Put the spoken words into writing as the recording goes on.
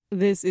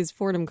This is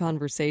Fordham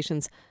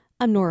Conversations.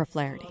 I'm Nora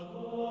Flaherty.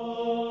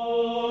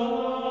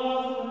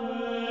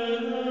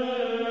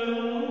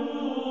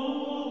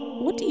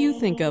 What do you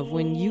think of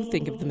when you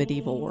think of the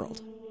medieval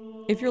world?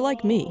 If you're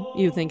like me,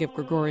 you think of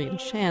Gregorian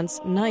chants,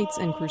 knights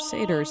and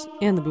crusaders,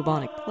 and the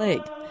bubonic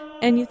plague.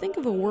 And you think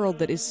of a world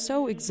that is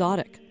so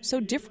exotic, so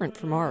different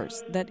from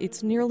ours, that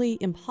it's nearly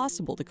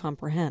impossible to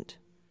comprehend.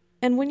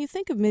 And when you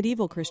think of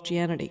medieval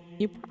Christianity,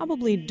 you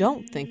probably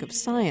don't think of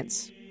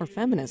science or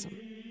feminism.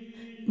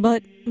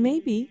 But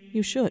maybe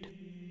you should.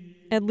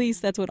 At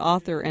least that's what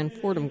author and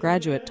Fordham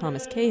graduate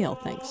Thomas Cahill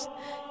thinks.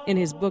 In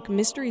his book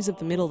Mysteries of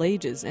the Middle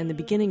Ages and the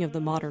Beginning of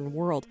the Modern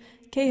World,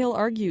 Cahill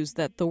argues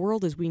that the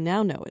world as we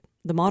now know it,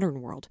 the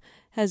modern world,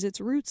 has its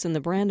roots in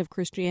the brand of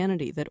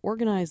Christianity that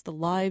organized the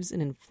lives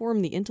and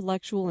informed the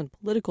intellectual and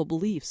political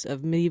beliefs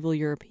of medieval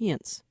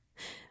Europeans.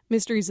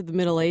 Mysteries of the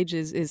Middle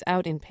Ages is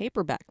out in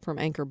paperback from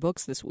Anchor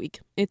Books this week.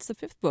 It's the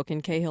fifth book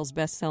in Cahill's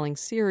best-selling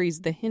series,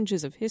 The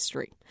Hinges of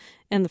History,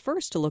 and the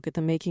first to look at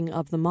the making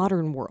of the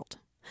modern world.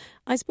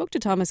 I spoke to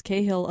Thomas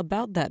Cahill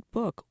about that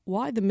book,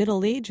 why the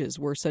Middle Ages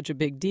were such a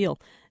big deal,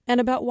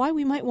 and about why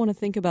we might want to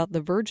think about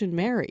the Virgin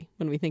Mary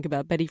when we think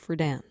about Betty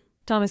Friedan.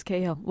 Thomas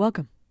Cahill,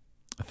 welcome.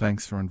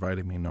 Thanks for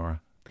inviting me,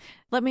 Nora.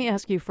 Let me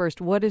ask you first,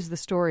 what is the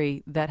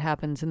story that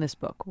happens in this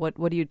book? What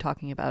are you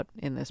talking about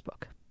in this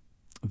book?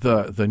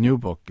 The new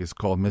book is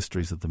called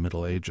Mysteries of the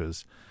Middle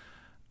Ages,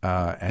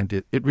 and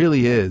it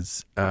really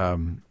is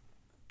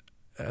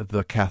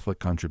the Catholic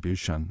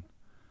contribution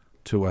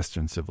to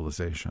Western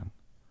civilization.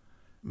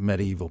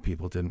 Medieval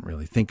people didn't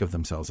really think of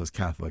themselves as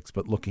Catholics,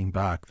 but looking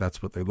back,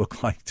 that's what they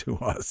look like to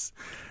us.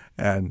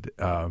 And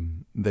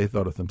they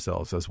thought of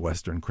themselves as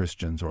Western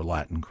Christians or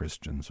Latin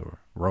Christians or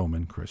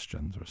Roman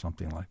Christians or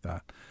something like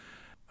that.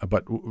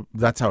 But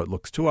that's how it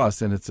looks to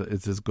us, and it's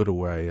as good a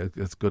way,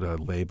 it's good a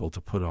label to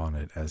put on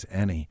it as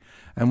any.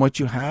 And what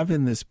you have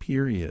in this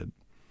period,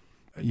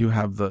 you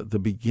have the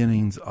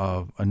beginnings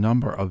of a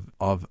number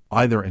of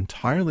either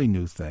entirely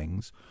new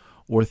things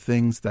or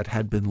things that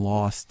had been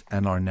lost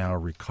and are now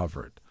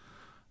recovered.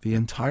 The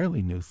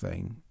entirely new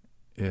thing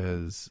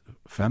is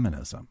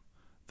feminism,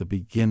 the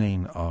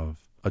beginning of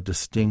a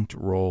distinct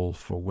role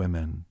for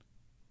women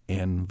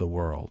in the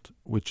world,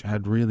 which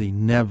had really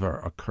never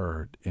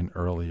occurred in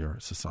earlier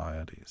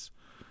societies.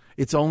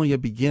 It's only a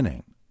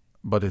beginning,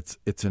 but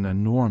it's an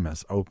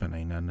enormous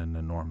opening and an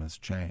enormous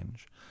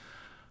change.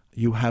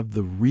 You have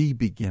the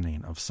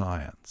re-beginning of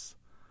science.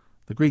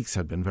 The Greeks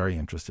had been very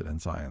interested in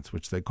science,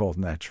 which they called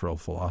natural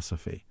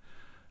philosophy.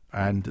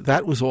 And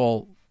that was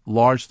all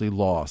largely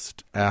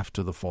lost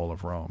after the fall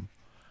of Rome,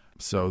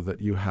 so that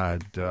you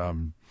had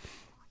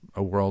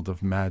a world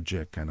of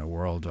magic and a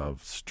world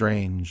of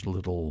strange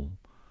little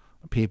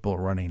people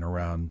running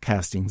around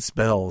casting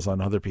spells on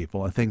other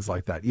people and things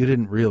like that. You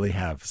didn't really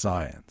have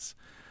science.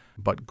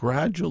 But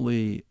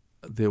gradually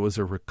there was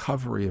a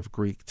recovery of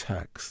Greek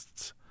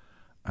texts,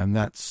 and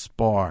that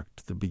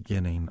sparked the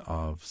beginning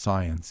of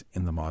science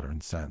in the modern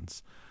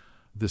sense.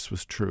 This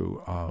was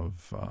true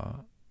of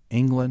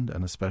England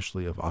and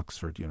especially of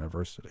Oxford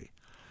University.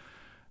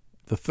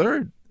 The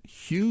third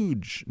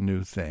huge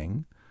new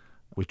thing,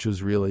 which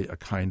was really a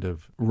kind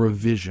of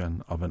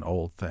revision of an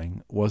old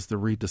thing, was the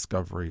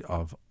rediscovery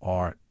of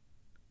art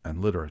and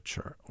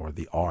literature, or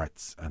the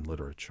arts and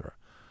literature.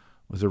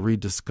 It was a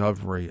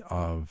rediscovery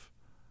of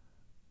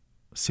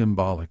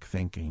symbolic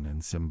thinking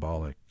and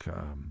symbolic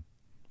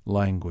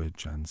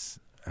language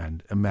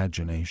and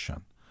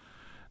imagination.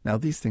 Now,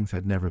 these things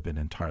had never been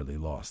entirely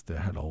lost.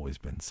 There had always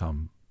been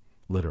some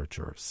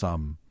literature,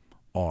 some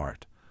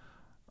art,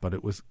 but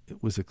it was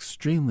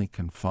extremely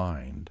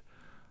confined.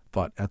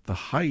 But at the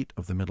height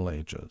of the Middle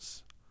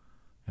Ages,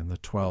 in the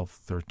 12th,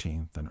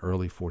 13th, and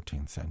early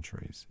 14th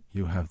centuries,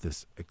 you have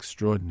this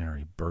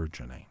extraordinary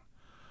burgeoning.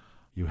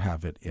 You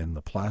have it in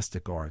the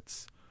plastic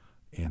arts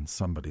in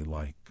somebody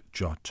like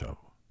Giotto,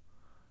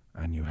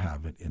 and you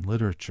have it in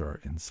literature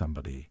in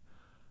somebody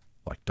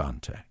like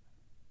Dante.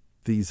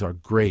 These are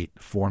great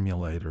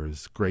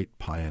formulators, great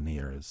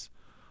pioneers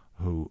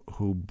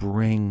who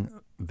bring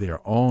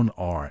their own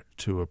art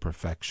to a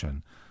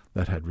perfection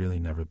that had really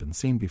never been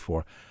seen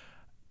before.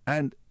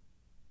 And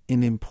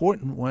in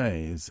important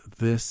ways,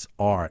 this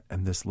art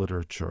and this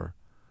literature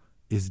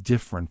is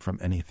different from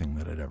anything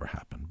that had ever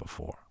happened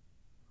before.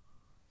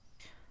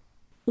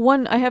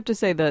 I have to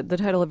say that the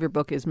title of your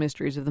book is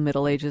Mysteries of the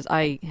Middle Ages.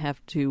 I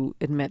have to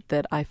admit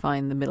that I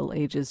find the Middle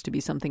Ages to be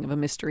something of a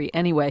mystery.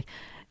 Anyway,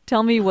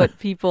 tell me what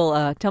people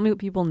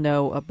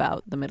know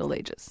about the Middle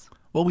Ages.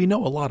 Well, we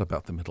know a lot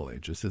about the Middle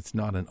Ages. It's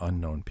not an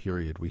unknown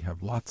period. We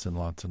have lots and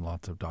lots and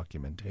lots of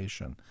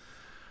documentation.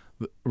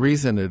 The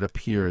reason it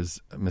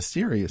appears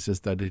mysterious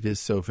is that it is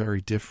so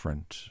very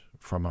different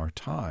from our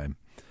time,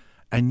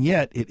 and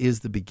yet it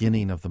is the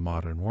beginning of the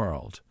modern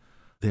world.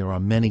 There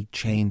are many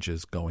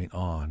changes going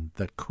on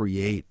that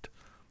create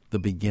the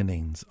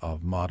beginnings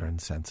of modern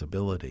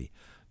sensibility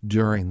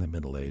during the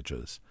Middle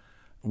Ages.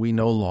 We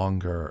no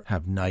longer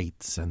have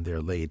knights and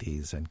their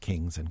ladies and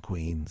kings and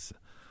queens.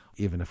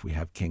 Even if we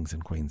have kings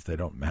and queens, they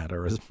don't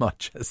matter as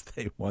much as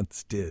they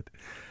once did.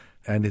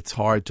 And it's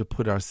hard to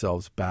put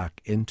ourselves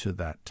back into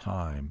that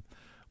time.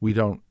 We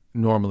don't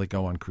normally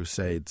go on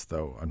crusades,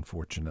 though,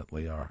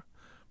 unfortunately. Our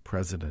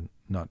president,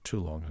 not too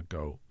long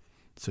ago,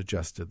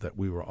 suggested that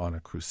we were on a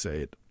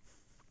crusade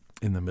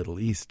in the Middle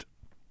East.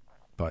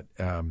 But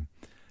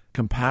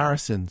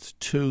comparisons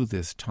to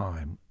this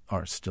time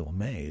are still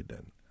made,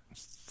 and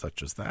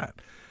such as that.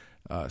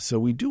 So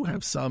we do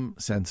have some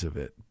sense of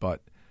it,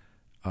 but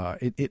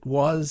it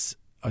was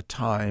a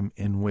time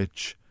in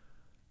which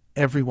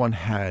everyone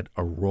had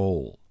a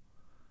role,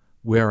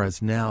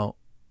 whereas now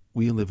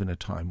we live in a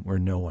time where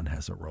no one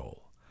has a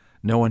role.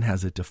 No one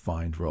has a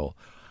defined role.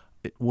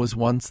 It was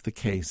once the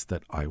case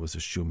that I was a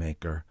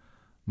shoemaker,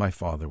 my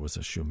father was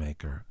a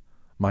shoemaker,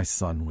 my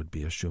son would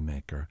be a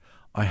shoemaker.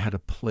 I had a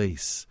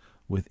place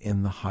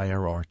within the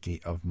hierarchy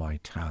of my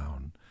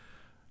town.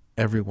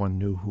 Everyone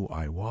knew who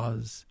I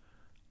was.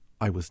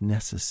 I was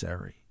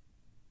necessary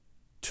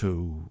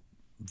to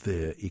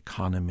the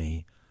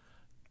economy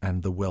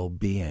and the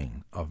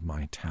well-being of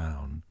my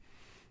town.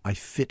 I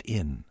fit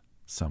in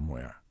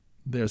somewhere.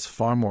 There's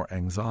far more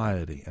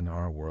anxiety in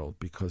our world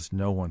because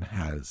no one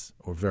has,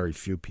 or very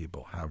few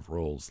people have,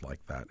 roles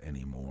like that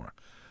anymore.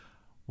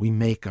 We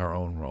make our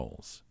own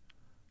roles,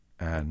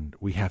 and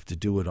we have to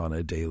do it on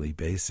a daily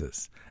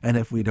basis. And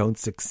if we don't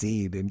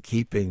succeed in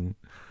keeping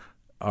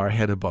our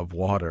head above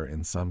water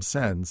in some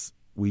sense,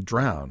 we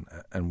drown,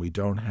 and we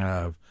don't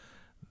have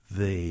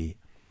the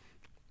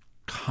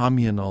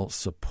communal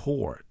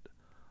support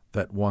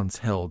that once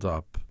held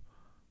up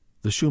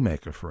the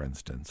shoemaker, for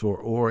instance,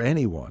 or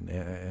anyone,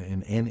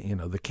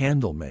 the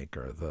candle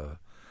maker,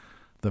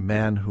 the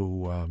man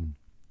who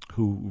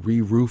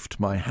re-roofed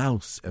my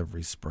house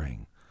every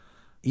spring.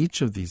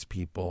 Each of these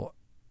people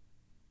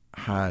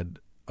had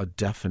a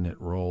definite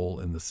role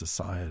in the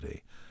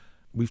society.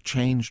 We've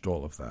changed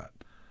all of that,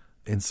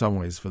 in some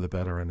ways for the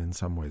better and in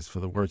some ways for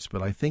the worse.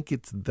 But I think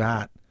it's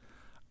that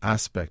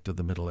aspect of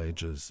the Middle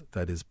Ages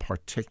that is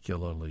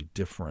particularly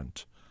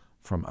different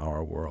from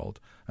our world,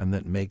 and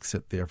that makes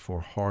it therefore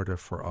harder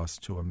for us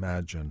to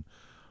imagine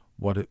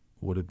what it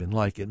would have been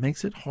like. It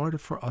makes it harder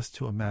for us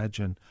to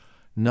imagine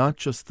not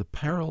just the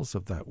perils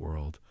of that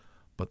world,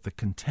 but the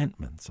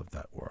contentments of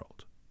that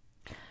world.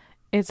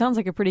 It sounds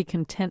like a pretty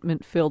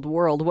contentment-filled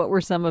world. What were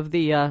some of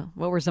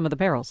the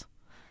perils?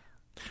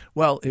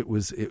 Well,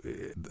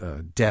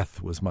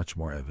 death was much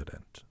more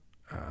evident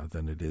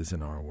than it is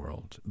in our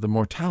world. The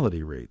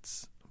mortality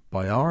rates,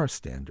 by our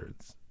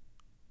standards,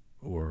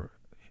 were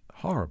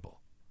horrible.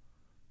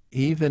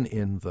 Even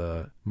in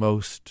the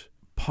most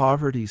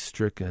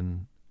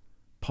poverty-stricken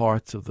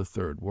parts of the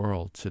third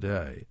world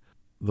today,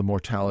 the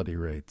mortality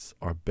rates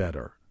are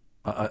better,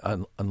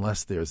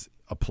 unless there's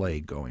a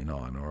plague going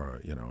on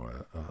or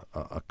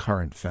a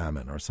current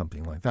famine or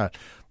something like that.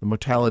 The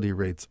mortality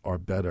rates are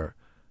better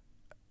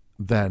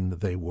than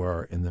they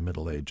were in the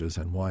Middle Ages.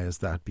 And why is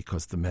that?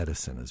 Because the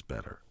medicine is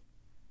better,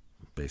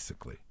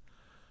 basically.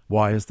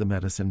 Why is the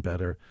medicine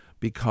better?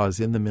 Because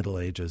in the Middle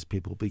Ages,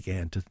 people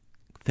began to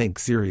think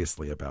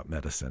seriously about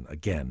medicine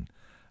again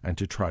and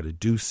to try to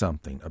do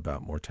something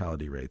about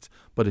mortality rates.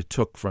 But it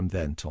took from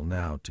then till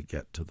now to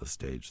get to the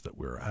stage that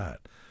we're at.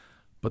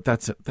 But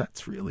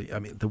that's really,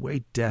 the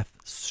way death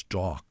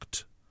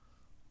stalked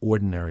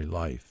ordinary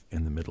life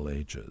in the Middle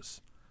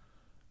Ages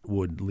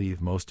would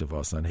leave most of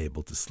us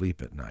unable to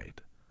sleep at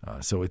night.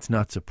 So it's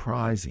not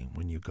surprising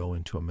when you go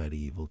into a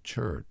medieval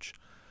church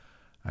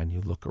and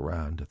you look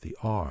around at the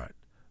art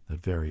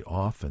that very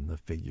often the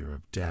figure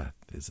of death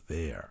is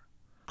there,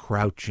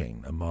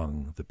 crouching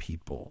among the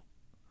people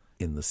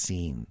in the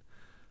scene,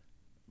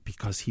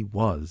 because he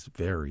was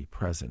very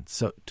present,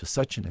 so to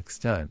such an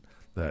extent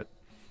that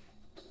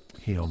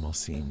he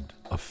almost seemed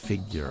a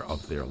figure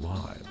of their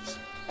lives.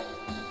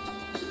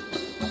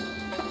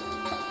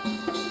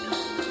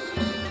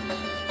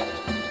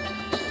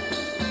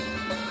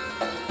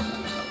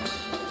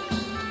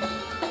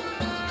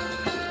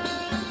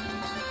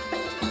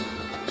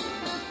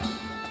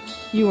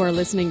 You are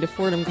listening to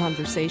Fordham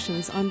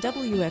Conversations on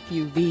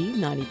WFUV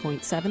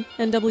 90.7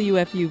 and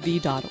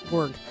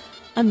WFUV.org.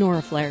 I'm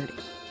Nora Flaherty.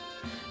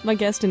 My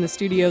guest in the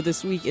studio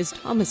this week is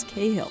Thomas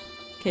Cahill.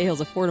 Cahill's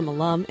a Fordham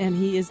alum, and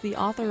he is the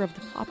author of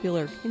the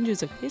popular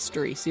Hinges of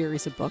History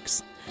series of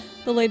books.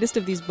 The latest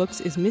of these books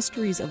is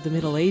Mysteries of the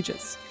Middle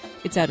Ages.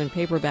 It's out in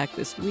paperback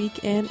this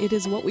week, and it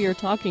is what we are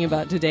talking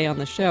about today on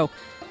the show.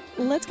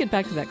 Let's get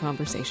back to that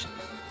conversation.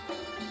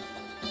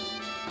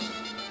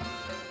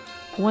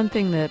 One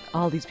thing that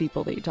all these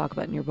people that you talk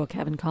about in your book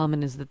have in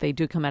common is that they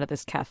do come out of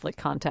this Catholic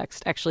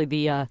context. Actually,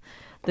 the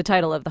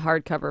title of the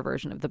hardcover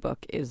version of the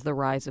book is The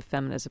Rise of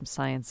Feminism,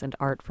 Science, and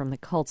Art from the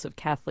Cults of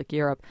Catholic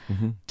Europe.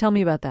 Mm-hmm. Tell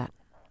me about that.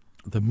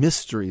 The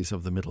mysteries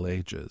of the Middle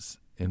Ages,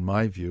 in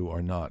my view,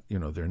 are not,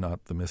 they're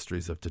not the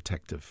mysteries of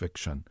detective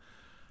fiction.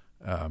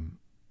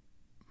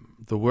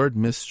 The word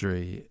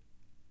mystery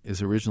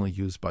is originally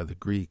used by the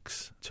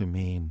Greeks to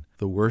mean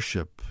the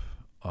worship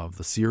of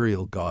the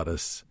cereal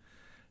goddess,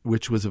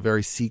 which was a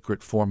very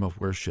secret form of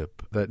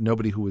worship that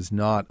nobody who was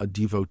not a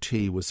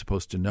devotee was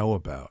supposed to know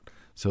about.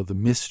 So the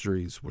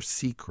mysteries were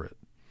secret.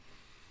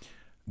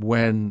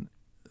 When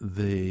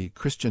the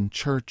Christian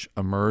church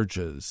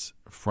emerges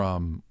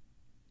from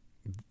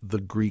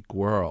the Greek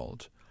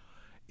world,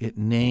 it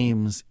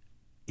names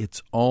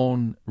its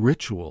own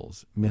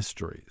rituals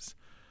mysteries.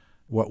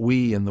 What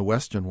we in the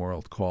Western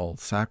world call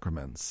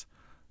sacraments,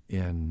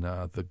 in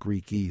the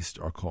Greek East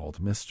are called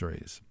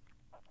mysteries.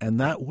 And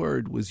that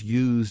word was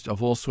used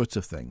of all sorts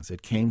of things.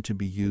 It came to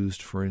be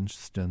used, for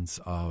instance,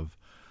 of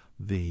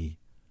the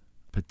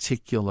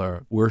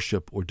particular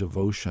worship or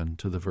devotion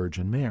to the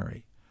Virgin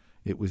Mary.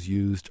 It was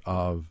used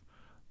of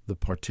the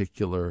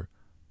particular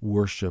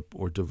worship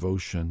or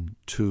devotion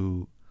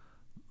to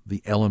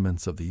the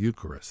elements of the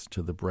Eucharist,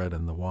 to the bread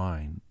and the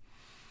wine.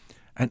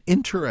 And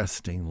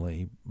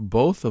interestingly,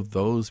 both of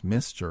those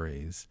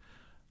mysteries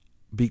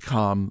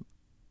become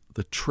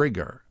the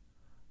trigger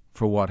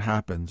for what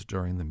happens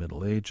during the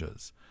Middle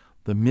Ages.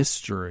 The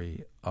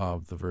mystery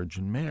of the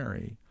Virgin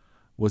Mary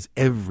was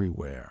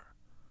everywhere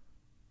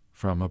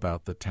from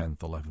about the 10th,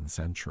 11th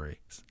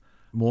centuries.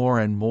 More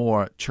and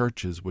more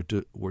churches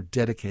were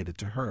dedicated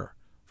to her,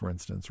 for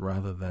instance,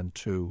 rather than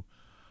to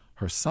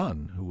her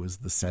son, who was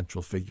the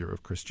central figure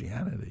of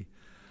Christianity.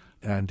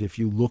 And if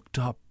you looked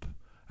up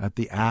at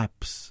the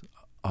apse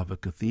of a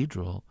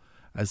cathedral,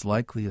 as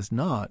likely as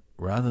not,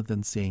 rather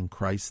than seeing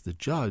Christ the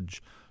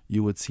judge,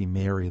 you would see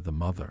Mary the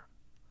mother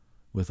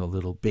with a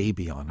little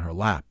baby on her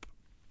lap.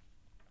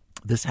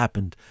 This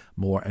happened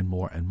more and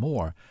more and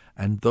more,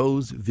 and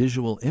those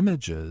visual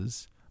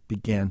images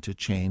began to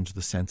change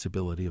the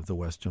sensibility of the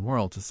Western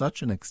world to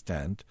such an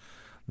extent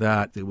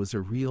that there was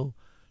a real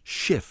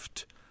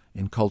shift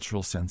in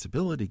cultural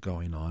sensibility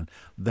going on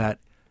that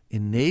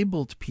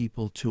enabled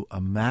people to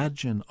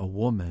imagine a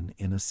woman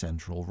in a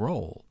central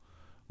role,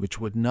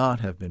 which would not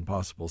have been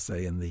possible,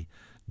 say, in the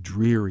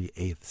dreary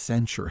 8th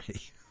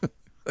century.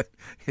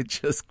 It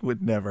just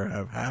would never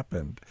have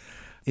happened.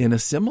 In a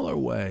similar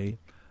way,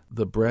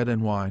 the bread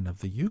and wine of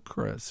the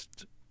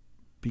Eucharist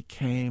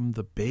became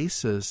the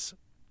basis,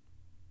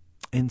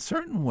 in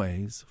certain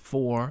ways,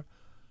 for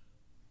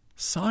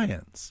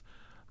science.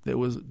 There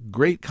was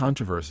great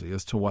controversy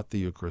as to what the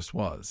Eucharist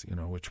was,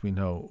 which we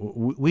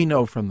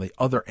know from the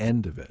other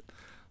end of it,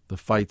 the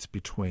fights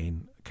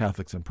between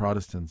Catholics and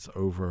Protestants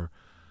over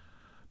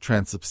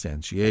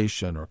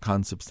transubstantiation or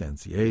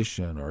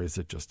consubstantiation, or is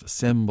it just a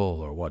symbol,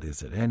 or what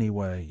is it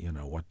anyway?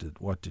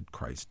 What did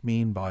Christ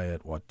mean by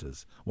it?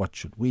 What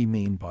should we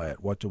mean by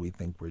it? What do we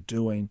think we're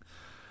doing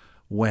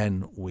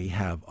when we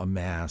have a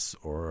Mass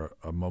or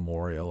a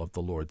memorial of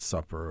the Lord's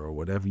Supper or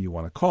whatever you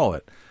want to call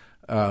it?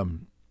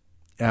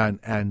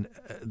 And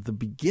the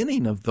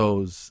beginning of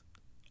those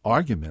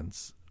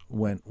arguments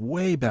went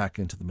way back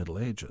into the Middle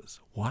Ages.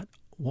 What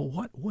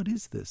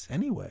is this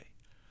anyway?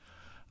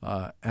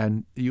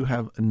 And you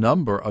have a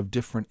number of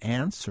different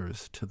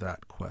answers to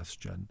that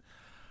question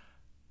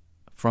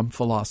from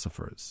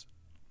philosophers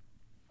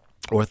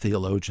or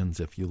theologians,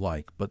 if you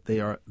like. But they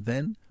are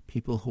then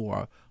people who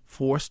are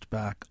forced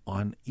back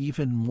on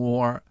even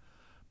more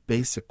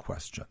basic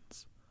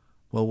questions.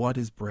 Well, what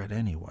is bread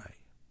anyway?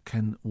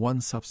 Can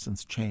one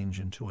substance change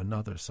into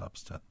another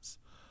substance?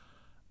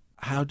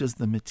 How does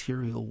the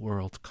material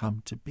world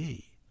come to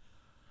be?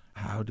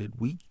 How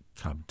did we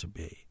come to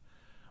be?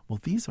 Well,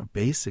 these are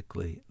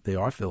they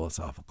are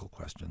philosophical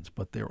questions,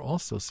 but they're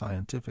also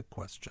scientific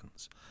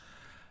questions.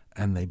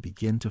 And they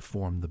begin to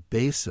form the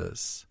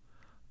basis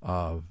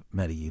of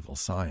medieval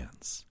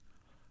science,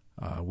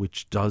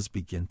 which does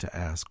begin to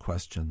ask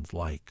questions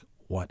like,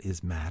 what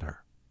is matter?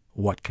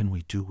 What can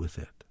we do with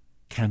it?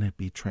 Can it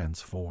be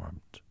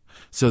transformed?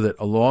 So that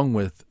along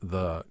with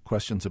the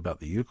questions about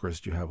the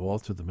Eucharist, you have all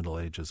through the Middle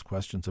Ages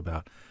questions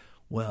about,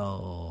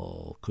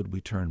 well, could we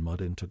turn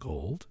mud into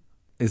gold?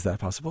 Is that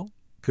possible?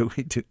 Could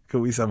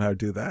we somehow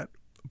do that?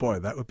 Boy,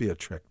 that would be a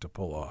trick to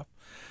pull off.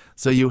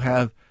 So you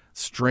have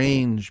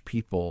strange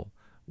people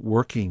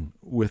working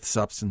with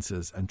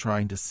substances and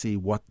trying to see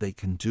what they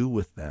can do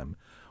with them.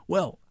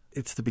 Well,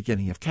 it's the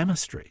beginning of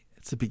chemistry.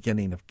 It's the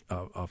beginning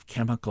of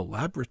chemical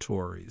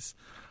laboratories.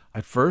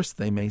 At first,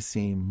 they may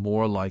seem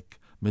more like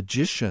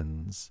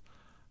magicians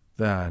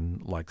than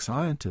like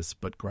scientists,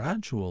 but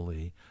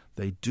gradually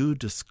they do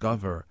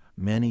discover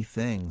many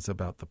things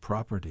about the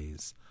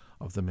properties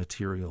of the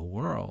material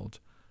world,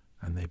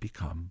 and they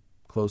become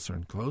closer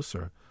and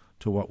closer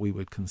to what we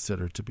would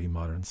consider to be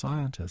modern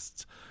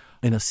scientists.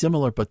 In a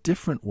similar but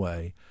different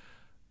way,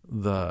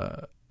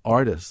 the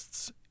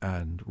artists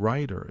and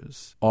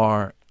writers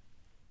are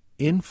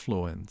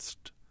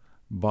influenced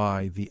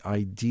by the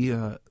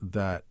idea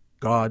that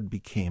God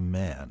became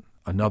man,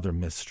 another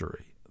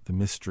mystery, the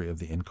mystery of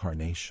the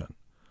Incarnation.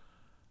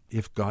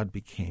 If God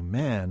became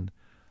man,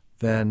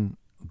 then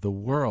the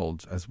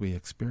world as we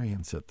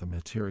experience it, the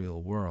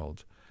material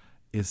world,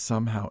 is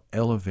somehow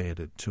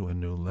elevated to a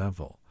new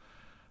level.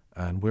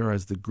 And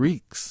whereas the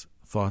Greeks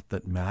thought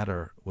that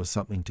matter was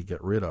something to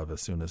get rid of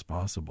as soon as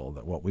possible,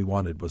 that what we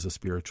wanted was a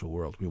spiritual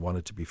world, we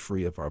wanted to be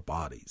free of our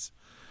bodies,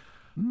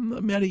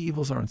 the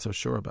medievals aren't so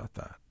sure about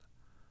that.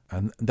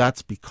 And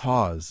that's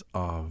because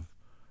of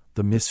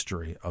the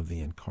mystery of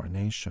the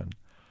Incarnation.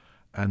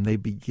 And they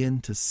begin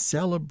to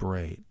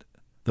celebrate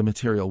the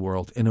material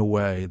world in a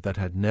way that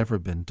had never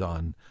been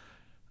done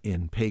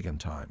in pagan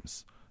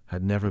times,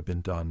 had never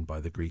been done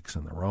by the Greeks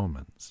and the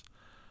Romans.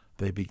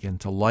 They begin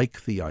to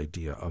like the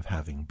idea of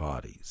having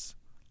bodies,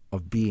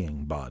 of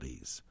being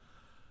bodies.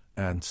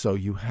 And so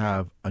you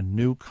have a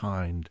new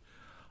kind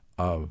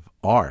of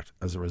art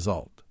as a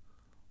result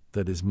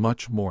that is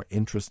much more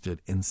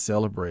interested in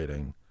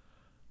celebrating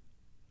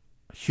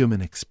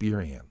human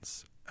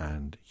experience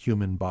and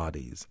human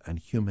bodies and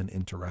human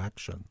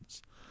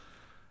interactions.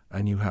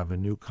 And you have a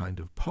new kind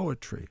of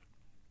poetry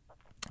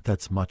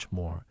that's much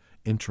more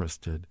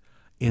interested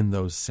in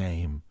those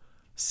same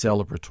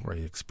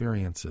celebratory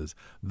experiences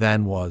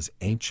than was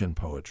ancient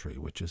poetry,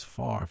 which is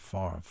far,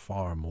 far,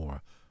 far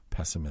more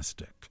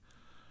pessimistic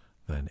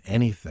than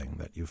anything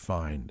that you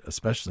find,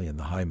 especially in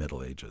the High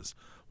Middle Ages.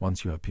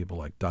 Once you have people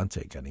like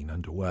Dante getting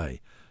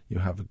underway, you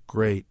have a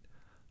great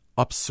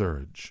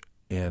upsurge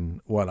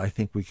in what I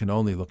think we can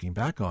only, looking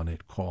back on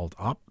it, call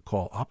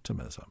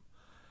optimism.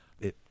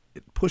 It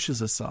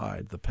pushes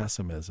aside the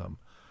pessimism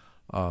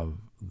of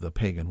the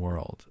pagan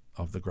world,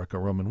 of the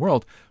Greco-Roman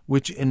world,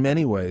 which in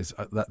many ways,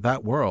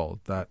 that world,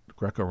 that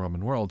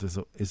Greco-Roman world,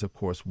 is of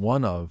course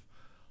one of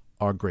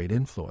our great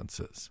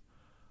influences,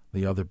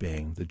 the other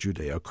being the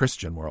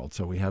Judeo-Christian world.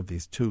 So we have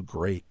these two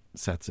great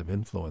sets of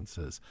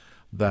influences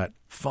that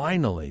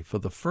finally, for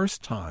the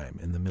first time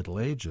in the Middle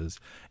Ages,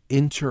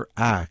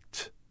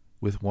 interact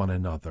with one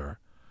another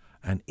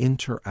and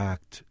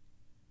interact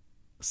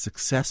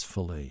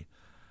successfully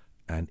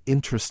and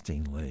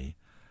interestingly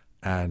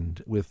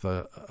and with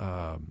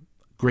a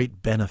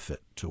great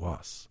benefit to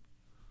us.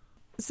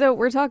 So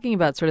we're talking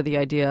about sort of the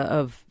idea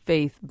of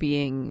faith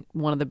being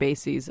one of the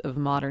bases of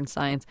modern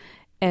science,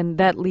 and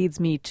that leads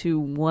me to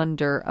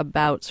wonder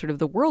about sort of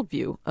the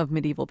worldview of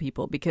medieval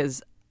people,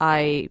 because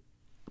I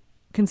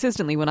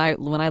consistently, when I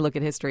look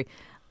at history,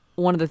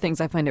 one of the things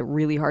I find it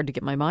really hard to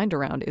get my mind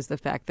around is the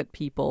fact that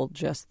people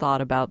just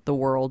thought about the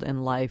world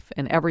and life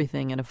and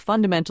everything in a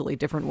fundamentally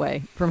different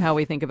way from how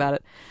we think about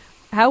it.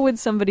 How would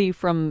somebody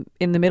from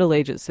in the Middle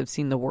Ages have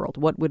seen the world?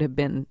 What would have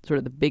been sort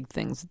of the big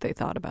things that they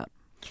thought about?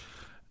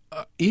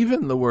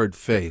 Even the word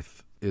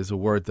faith is a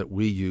word that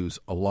we use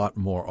a lot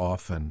more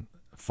often,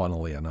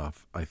 funnily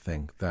enough, I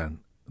think, than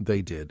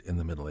they did in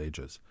the Middle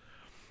Ages.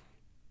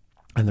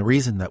 And the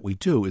reason that we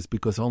do is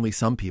because only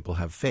some people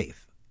have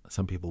faith.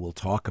 Some people will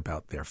talk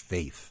about their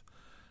faith,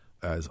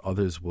 as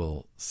others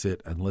will sit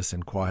and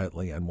listen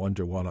quietly and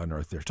wonder what on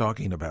earth they're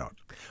talking about,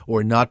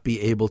 or not be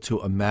able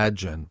to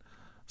imagine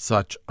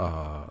such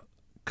a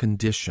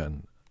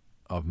condition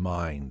of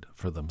mind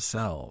for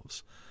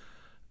themselves.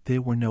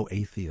 There were no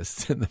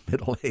atheists in the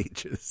Middle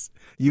Ages.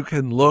 You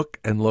can look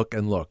and look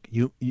and look.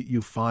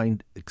 You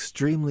find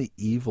extremely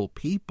evil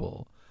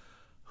people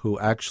who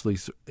actually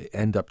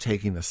end up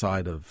taking the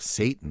side of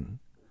Satan,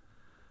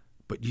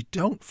 but you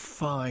don't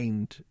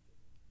find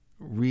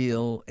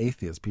real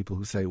atheists, people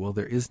who say, well,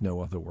 there is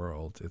no other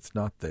world. It's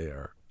not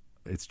there.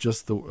 It's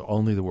just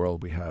only the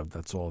world we have.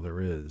 That's all there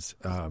is.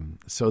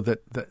 So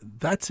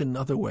that's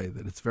another way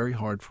that it's very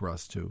hard for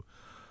us to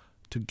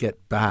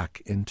get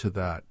back into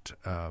that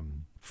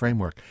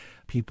framework.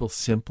 People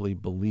simply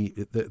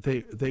believe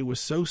that they were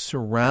so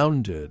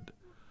surrounded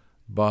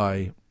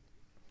by,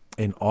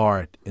 in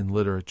art, in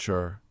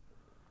literature,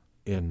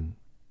 in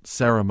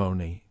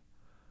ceremony,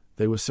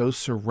 they were so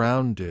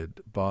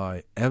surrounded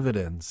by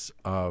evidence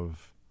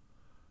of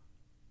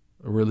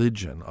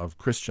religion, of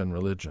Christian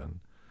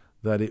religion,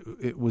 that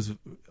it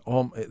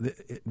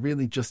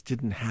really just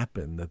didn't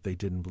happen that they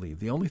didn't believe.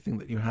 The only thing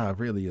that you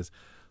have really is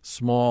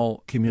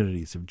small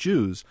communities of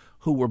Jews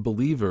who were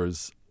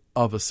believers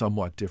of a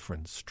somewhat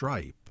different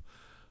stripe.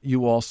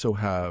 You also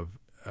have,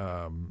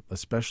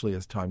 especially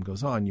as time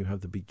goes on, you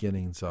have the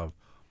beginnings of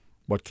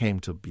what came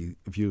to be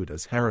viewed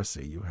as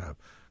heresy. You have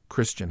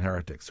Christian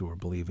heretics who are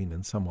believing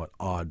in somewhat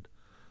odd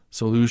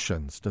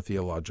solutions to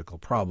theological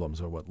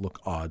problems, or what look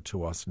odd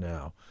to us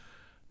now.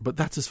 But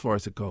that's as far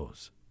as it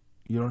goes.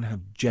 You don't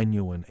have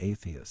genuine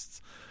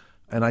atheists.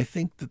 And I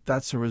think that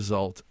that's a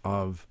result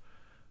of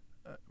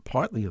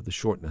partly of the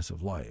shortness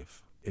of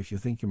life. If you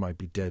think you might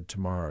be dead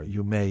tomorrow,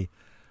 you may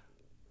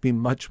be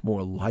much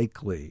more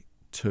likely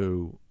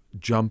to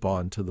jump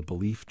onto the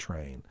belief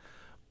train.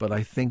 But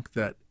I think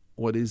that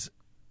what is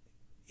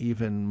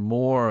even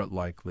more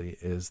likely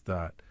is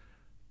that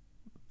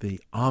the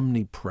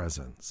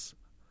omnipresence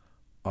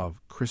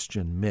of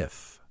Christian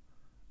myth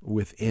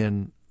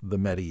within the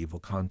medieval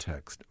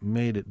context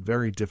made it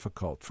very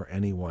difficult for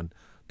anyone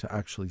to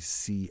actually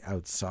see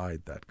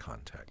outside that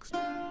context.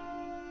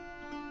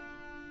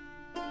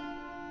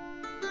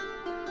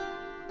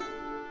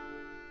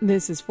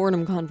 This is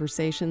Fordham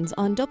Conversations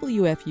on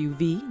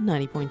WFUV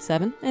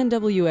 90.7 and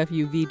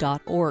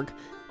WFUV.org.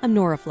 I'm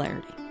Nora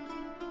Flaherty.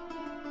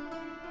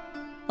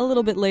 A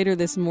little bit later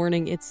this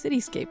morning, it's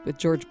Cityscape with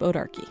George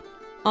Bodarky.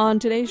 On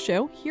today's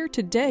show, here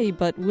today,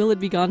 but will it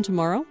be gone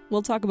tomorrow?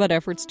 We'll talk about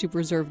efforts to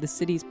preserve the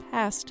city's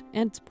past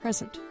and its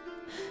present.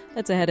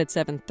 That's ahead at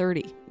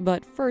 7:30.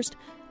 But first,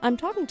 I'm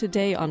talking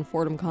today on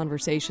Fordham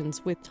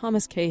Conversations with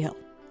Thomas Cahill.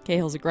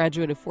 Cahill's a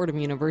graduate of Fordham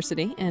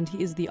University, and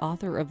he is the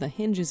author of the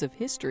Hinges of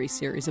History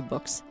series of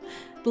books.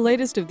 The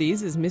latest of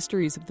these is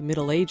Mysteries of the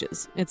Middle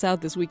Ages. It's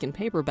out this week in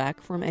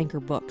paperback from Anchor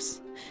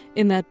Books.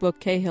 In that book,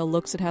 Cahill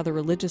looks at how the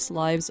religious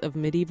lives of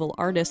medieval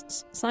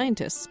artists,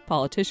 scientists,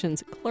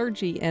 politicians,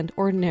 clergy, and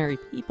ordinary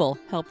people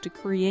helped to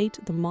create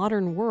the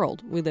modern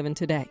world we live in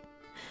today.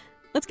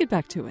 Let's get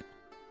back to it.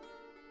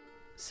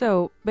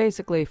 So,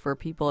 basically, for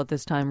people at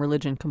this time,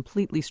 religion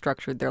completely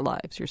structured their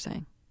lives, you're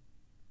saying?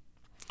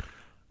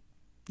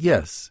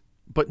 Yes,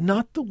 but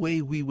not the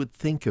way we would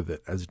think of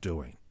it as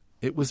doing.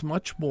 It was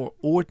much more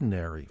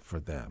ordinary for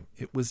them.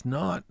 It was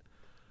not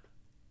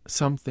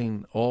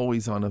something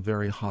always on a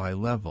very high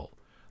level.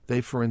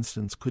 They, for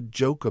instance, could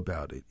joke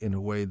about it in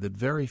a way that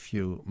very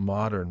few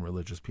modern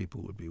religious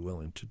people would be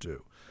willing to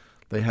do.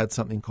 They had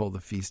something called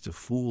the Feast of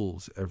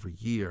Fools every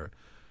year,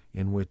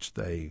 in which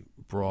they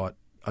brought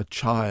a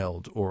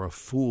child or a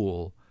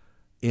fool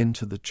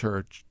into the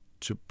church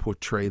to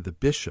portray the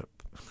bishop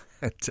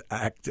and to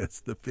act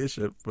as the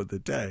bishop for the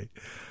day.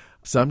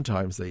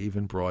 Sometimes they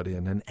even brought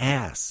in an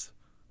ass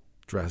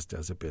dressed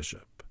as a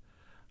bishop.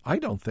 I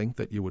don't think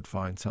that you would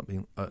find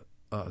something,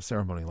 a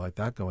ceremony like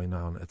that going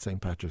on at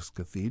St. Patrick's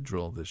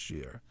Cathedral this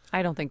year.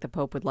 I don't think the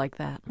Pope would like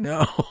that.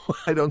 No,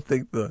 I don't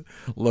think the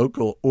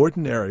local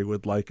ordinary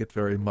would like it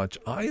very much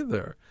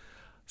either.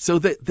 So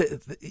that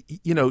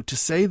to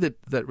say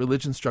that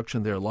religion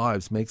structured their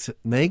lives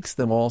makes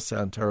them all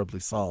sound terribly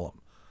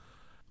solemn.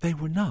 They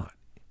were not.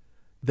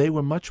 They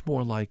were much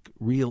more like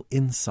real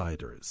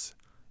insiders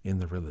in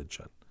the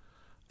religion.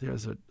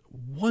 There's a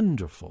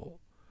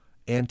wonderful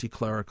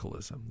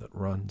anti-clericalism that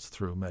runs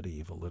through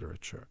medieval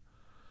literature.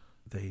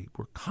 They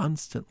were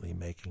constantly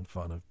making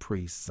fun of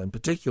priests, and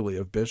particularly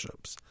of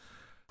bishops.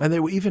 And they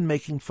were even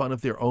making fun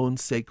of their own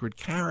sacred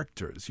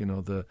characters. You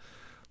know, the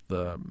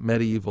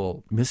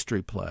medieval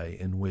mystery play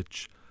in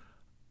which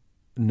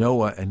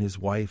Noah and his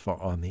wife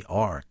are on the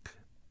ark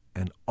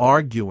and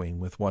arguing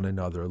with one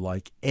another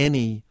like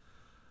any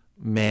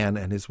man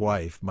and his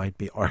wife might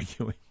be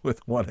arguing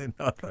with one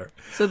another.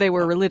 So they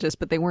were religious,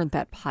 but they weren't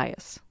that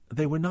pious.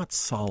 They were not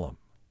solemn.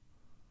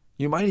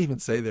 You might even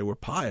say they were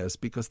pious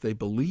because they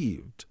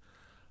believed,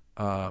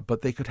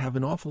 but they could have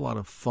an awful lot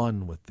of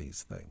fun with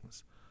these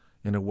things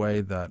in a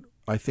way that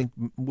I think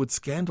would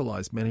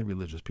scandalize many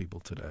religious people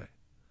today.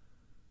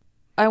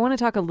 I want to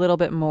talk a little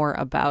bit more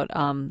about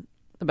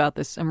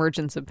this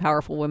emergence of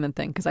powerful women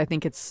thing, because I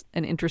think it's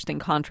an interesting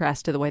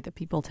contrast to the way that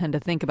people tend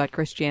to think about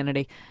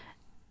Christianity.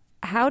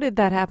 How did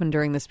that happen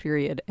during this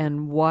period,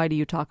 and why do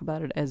you talk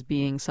about it as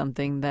being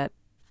something that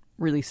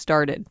really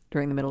started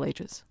during the Middle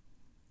Ages?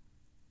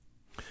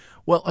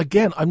 Well,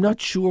 again, I'm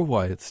not sure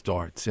why it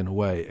starts in a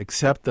way,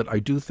 except that I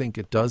do think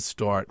it does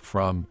start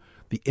from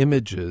the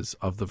images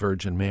of the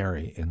Virgin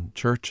Mary in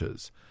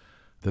churches,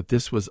 that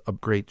this was a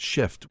great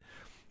shift.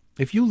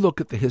 If you look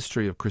at the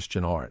history of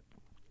Christian art,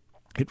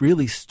 it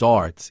really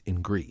starts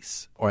in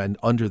Greece, and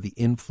under the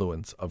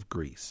influence of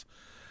Greece.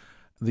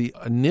 The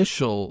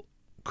initial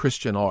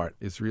Christian art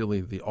is really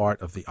the art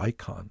of the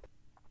icon.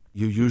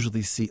 You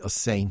usually see a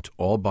saint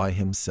all by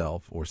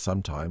himself, or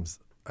sometimes,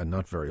 and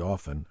not very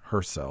often,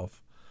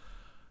 herself,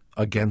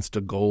 against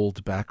a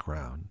gold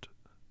background.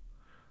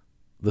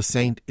 The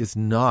saint is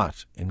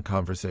not in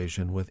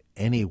conversation with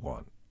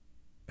anyone,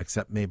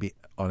 except maybe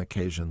on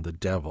occasion the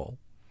devil.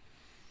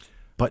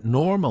 But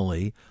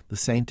normally, the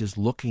saint is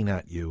looking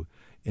at you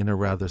in a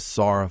rather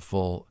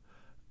sorrowful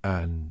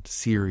and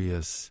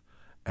serious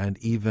and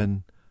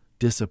even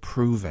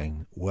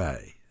disapproving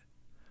way.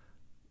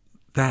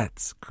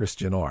 That's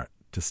Christian art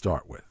to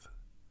start with.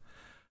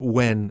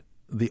 When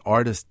the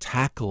artist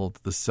tackled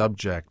the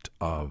subject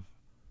of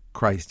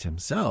Christ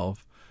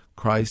himself,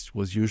 Christ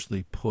was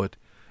usually put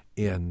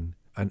in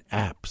an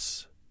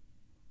apse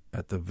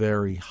at the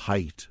very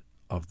height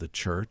of the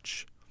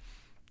church.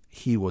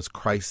 He was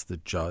Christ the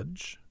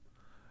judge.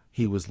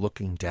 He was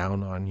looking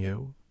down on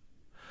you.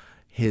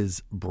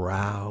 His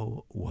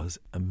brow was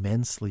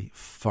immensely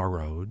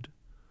furrowed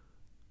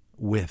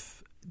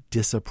with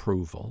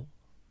disapproval.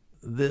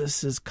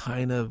 This is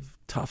kind of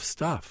tough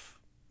stuff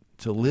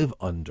to live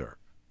under.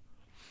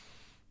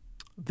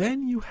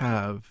 Then you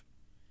have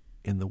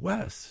in the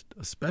West,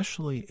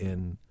 especially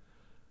in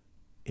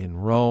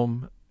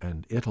Rome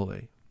and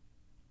Italy,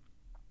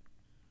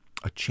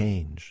 a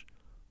change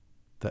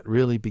that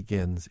really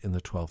begins in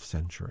the 12th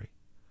century,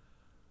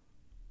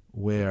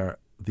 where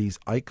these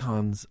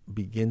icons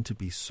begin to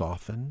be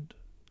softened.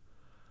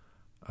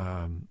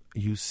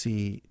 You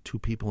see two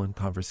people in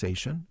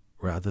conversation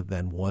rather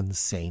than one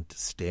saint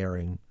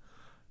staring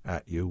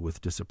at you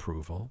with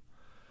disapproval.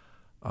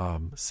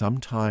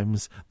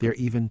 Sometimes they're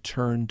even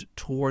turned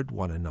toward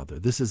one another.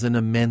 This is an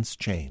immense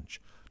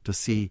change to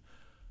see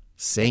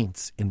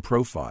saints in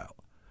profile,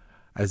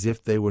 as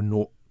if they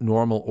were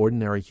normal,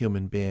 ordinary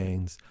human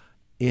beings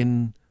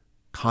in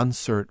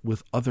concert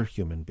with other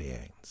human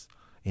beings,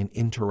 in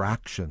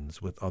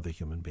interactions with other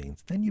human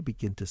beings. Then you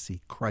begin to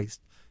see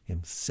Christ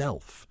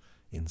himself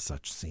in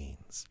such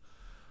scenes,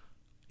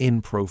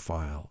 in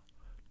profile,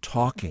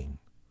 talking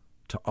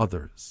to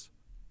others.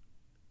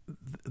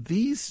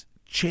 These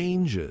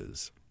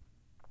changes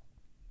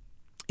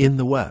in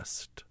the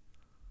West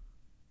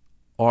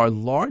are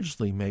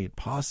largely made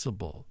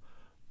possible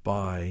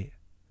by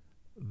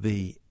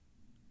the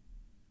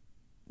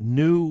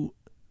new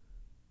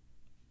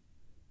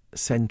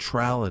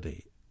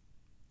centrality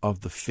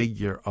of the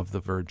figure of the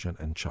Virgin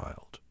and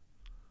Child.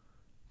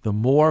 The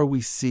more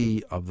we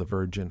see of the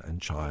Virgin and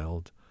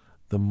Child,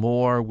 the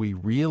more we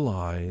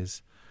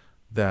realize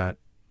that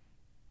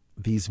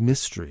these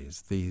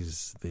mysteries,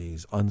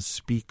 these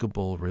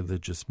unspeakable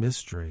religious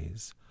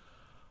mysteries,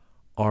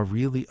 are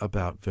really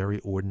about very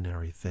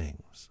ordinary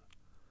things,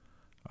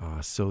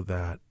 so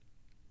that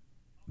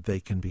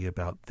they can be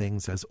about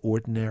things as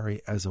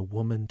ordinary as a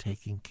woman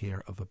taking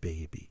care of a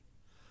baby.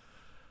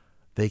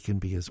 They can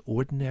be as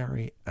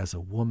ordinary as a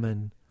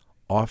woman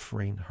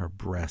offering her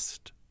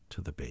breast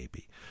to the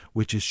baby,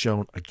 which is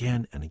shown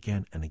again and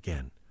again and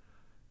again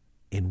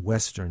in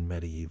Western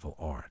medieval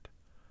art.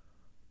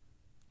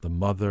 The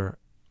mother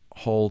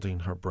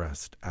holding her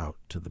breast out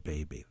to the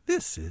baby.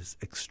 This is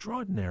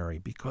extraordinary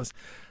because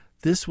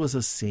this was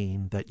a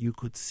scene that you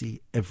could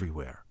see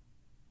everywhere.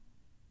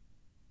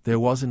 There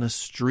wasn't a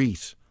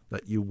street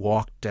that you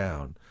walked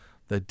down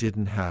that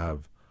didn't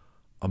have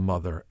a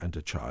mother and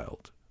a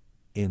child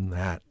in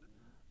that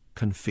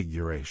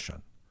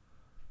configuration.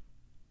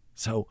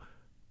 So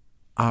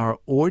our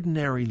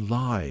ordinary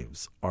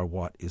lives are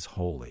what is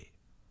holy.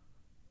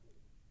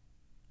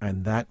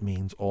 And that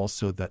means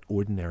also that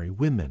ordinary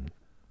women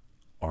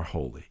are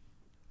holy.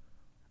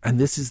 And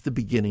this is the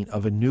beginning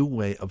of a new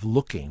way of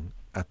looking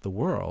at the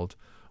world,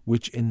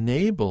 which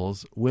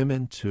enables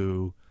women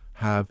to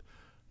have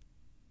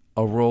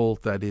a role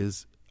that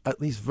is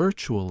at least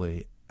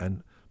virtually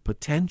and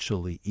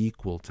potentially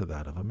equal to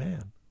that of a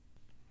man.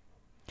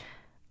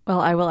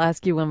 Well, I will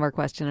ask you one more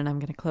question, and I'm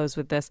going to close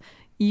with this.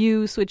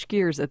 You switch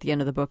gears at the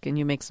end of the book, and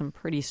you make some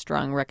pretty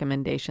strong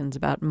recommendations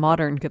about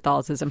modern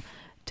Catholicism.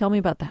 Tell me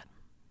about that.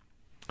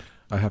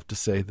 I have to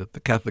say that the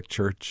Catholic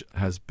Church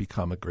has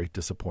become a great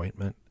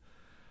disappointment.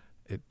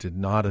 It did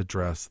not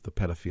address the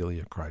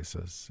pedophilia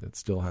crisis. It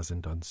still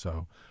hasn't done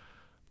so.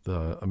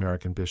 The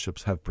American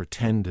bishops have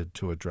pretended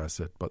to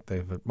address it, but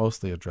they've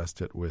mostly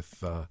addressed it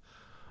with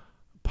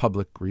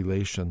public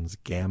relations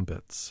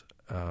gambits.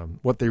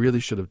 What they really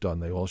should have done,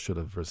 they all should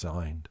have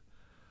resigned,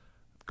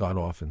 gone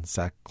off in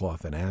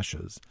sackcloth and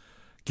ashes,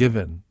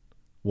 given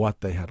what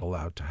they had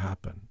allowed to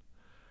happen.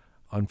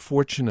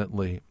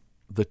 Unfortunately,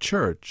 the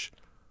Church,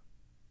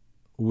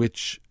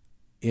 which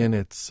in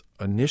its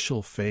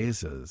initial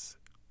phases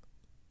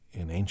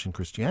in ancient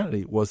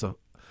Christianity was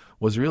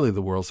really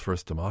the world's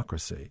first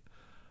democracy,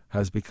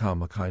 has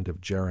become a kind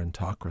of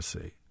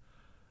gerontocracy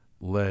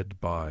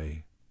led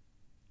by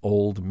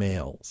old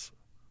males,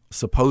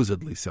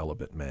 supposedly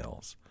celibate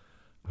males,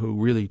 who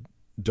really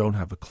don't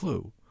have a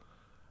clue.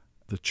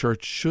 The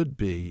Church should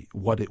be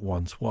what it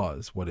once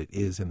was, what it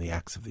is in the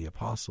Acts of the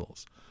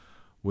Apostles,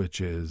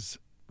 which is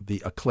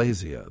the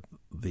ecclesia,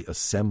 the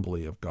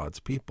assembly of God's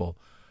people,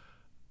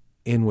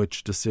 in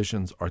which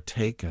decisions are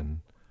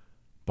taken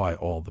by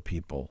all the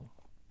people,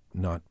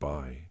 not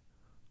by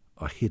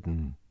a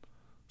hidden,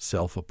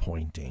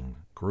 self-appointing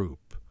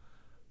group.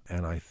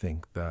 And I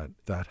think that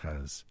that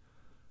has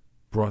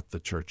brought the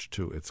Church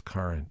to its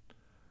current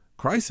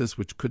crisis,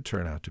 which could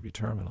turn out to be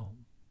terminal.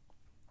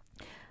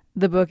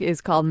 The book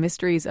is called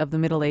Mysteries of the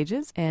Middle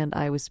Ages, and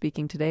I was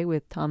speaking today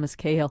with Thomas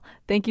Cahill.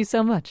 Thank you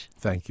so much.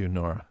 Thank you,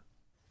 Nora.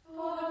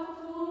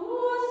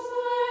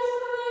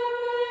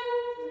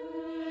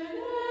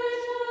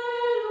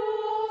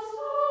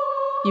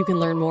 You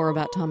can learn more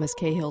about Thomas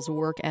Cahill's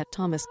work at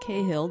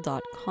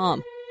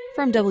thomascahill.com.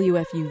 From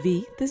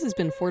WFUV, this has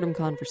been Fordham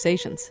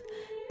Conversations.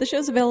 The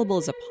show's available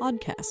as a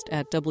podcast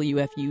at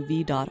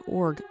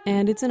WFUV.org,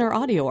 and it's in our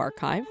audio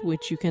archive,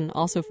 which you can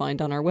also find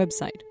on our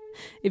website.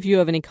 If you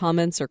have any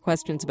comments or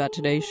questions about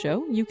today's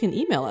show, you can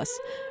email us.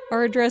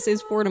 Our address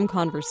is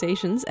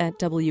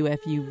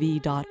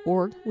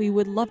fordhamconversations@WFUV.org. We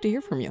would love to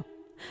hear from you.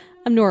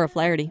 I'm Nora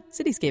Flaherty.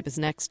 Cityscape is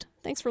next.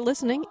 Thanks for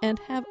listening, and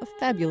have a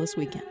fabulous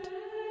weekend.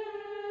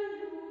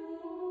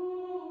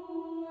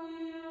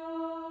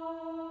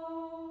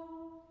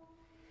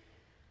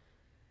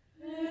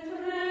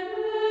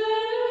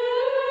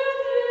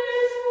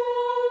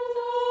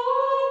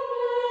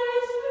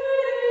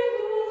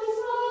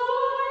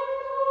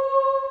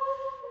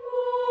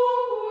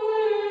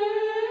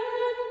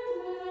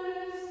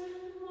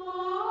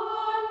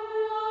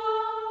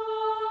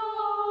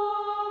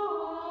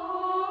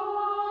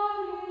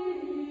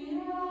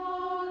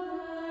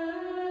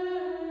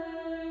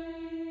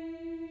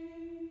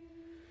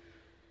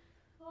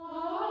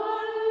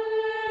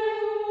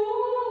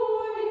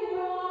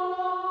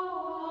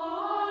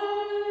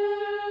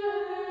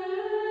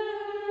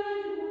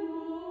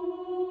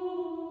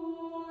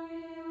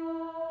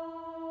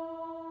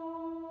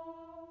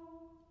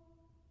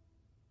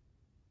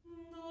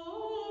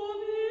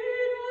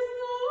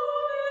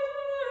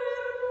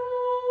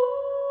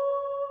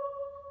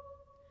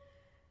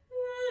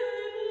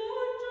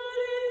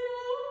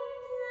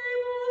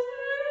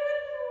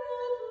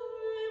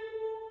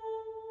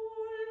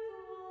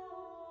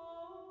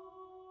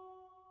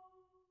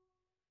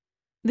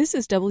 This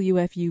is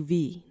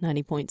WFUV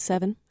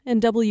 90.7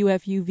 and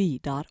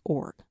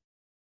WFUV.org.